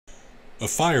A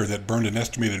fire that burned an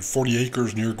estimated 40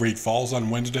 acres near Great Falls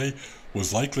on Wednesday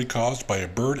was likely caused by a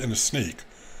bird and a snake.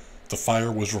 The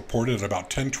fire was reported at about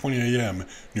 10:20 a.m.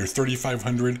 near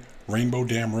 3500 Rainbow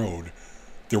Dam Road.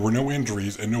 There were no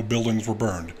injuries and no buildings were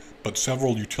burned, but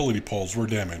several utility poles were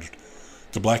damaged.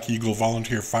 The Black Eagle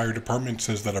Volunteer Fire Department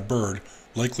says that a bird,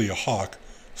 likely a hawk,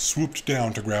 swooped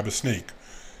down to grab a snake.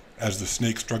 As the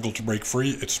snake struggled to break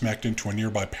free, it smacked into a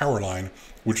nearby power line,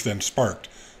 which then sparked,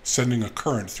 sending a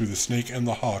current through the snake and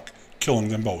the hawk, killing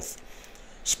them both.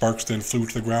 Sparks then flew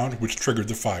to the ground, which triggered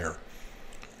the fire.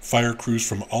 Fire crews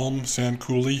from Ulm, Sand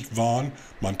Coulee, Vaughan,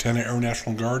 Montana Air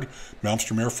National Guard,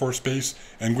 Malmstrom Air Force Base,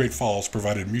 and Great Falls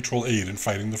provided mutual aid in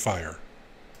fighting the fire.